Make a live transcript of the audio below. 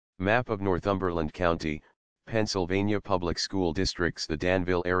Map of Northumberland County, Pennsylvania Public School Districts. The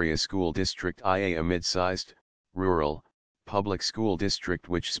Danville Area School District IA, a mid-sized, rural, public school district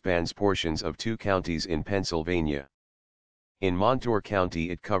which spans portions of 2 counties in Pennsylvania. In Montour County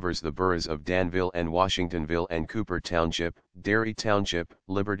it covers the boroughs of Danville and Washingtonville and Cooper Township, Derry Township,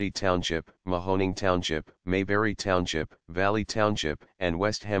 Liberty Township, Mahoning Township, Mayberry Township, Valley Township, and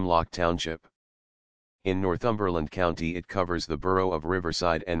West Hemlock Township. In Northumberland County it covers the borough of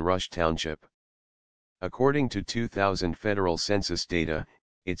Riverside and Rush Township. According to 2000 federal census data,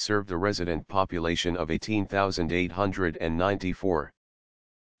 it served a resident population of 18,894.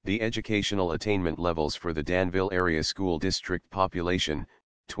 The educational attainment levels for the Danville Area School District population,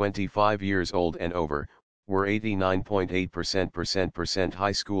 25 years old and over, were 89.8%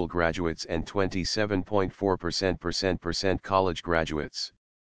 high school graduates and 27.4% college graduates.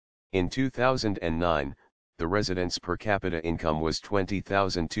 In 2009, the residents' per capita income was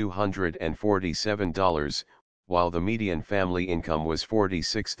 $20,247, while the median family income was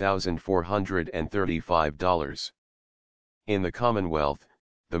 $46,435. In the Commonwealth,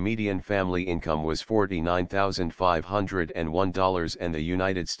 the median family income was $49,501 and the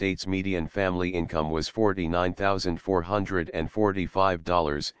United States median family income was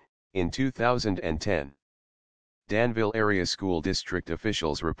 $49,445, in 2010. Danville Area School District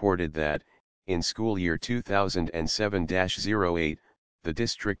officials reported that, in school year 2007-08, the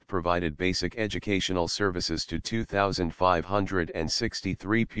district provided basic educational services to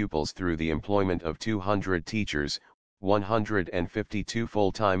 2,563 pupils through the employment of 200 teachers, 152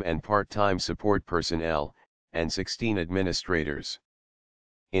 full-time and part-time support personnel, and 16 administrators.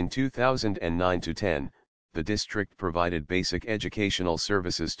 In 2009-10, the district provided basic educational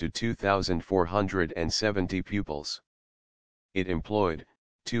services to 2,470 pupils. It employed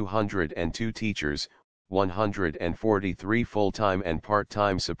 202 teachers, 143 full-time and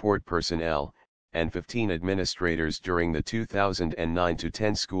part-time support personnel, and 15 administrators during the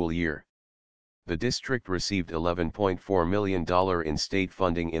 2009-10 school year. The district received $11.4 million in state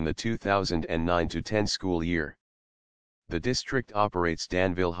funding in the 2009-10 school year. The district operates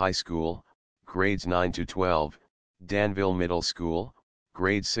Danville High School, grades 9 to 12, Danville Middle School,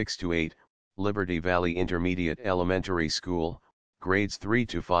 grades 6 to 8, Liberty Valley Intermediate Elementary School, grades 3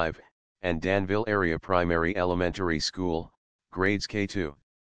 to 5, and Danville Area Primary Elementary School, grades K-2.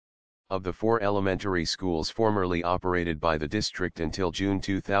 Of the 4 elementary schools formerly operated by the district until June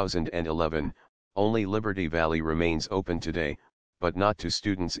 2011, only Liberty Valley remains open today, but not to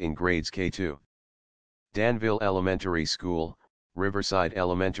students in grades K-2. Danville Elementary School, Riverside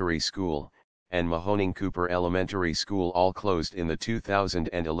Elementary School, and Mahoning Cooper Elementary School all closed in the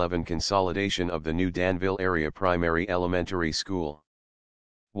 2011 consolidation of the new Danville Area Primary Elementary School.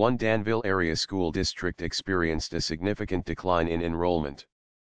 One Danville Area School District experienced a significant decline in enrollment.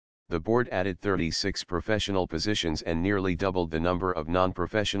 The board added 36 professional positions and nearly doubled the number of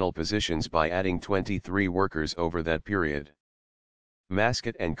non-professional positions by adding 23 workers over that period.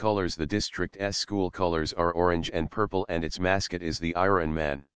 Mascot and colors. The district's school colors are orange and purple and its mascot is the Iron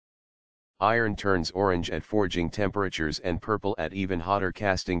Man. Iron turns orange at forging temperatures and purple at even hotter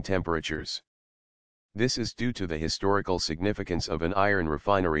casting temperatures. This is due to the historical significance of an iron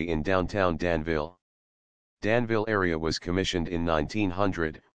refinery in downtown Danville. Danville area was commissioned in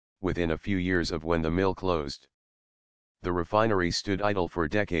 1900, within a few years of when the mill closed. The refinery stood idle for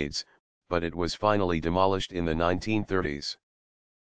decades, but it was finally demolished in the 1930s.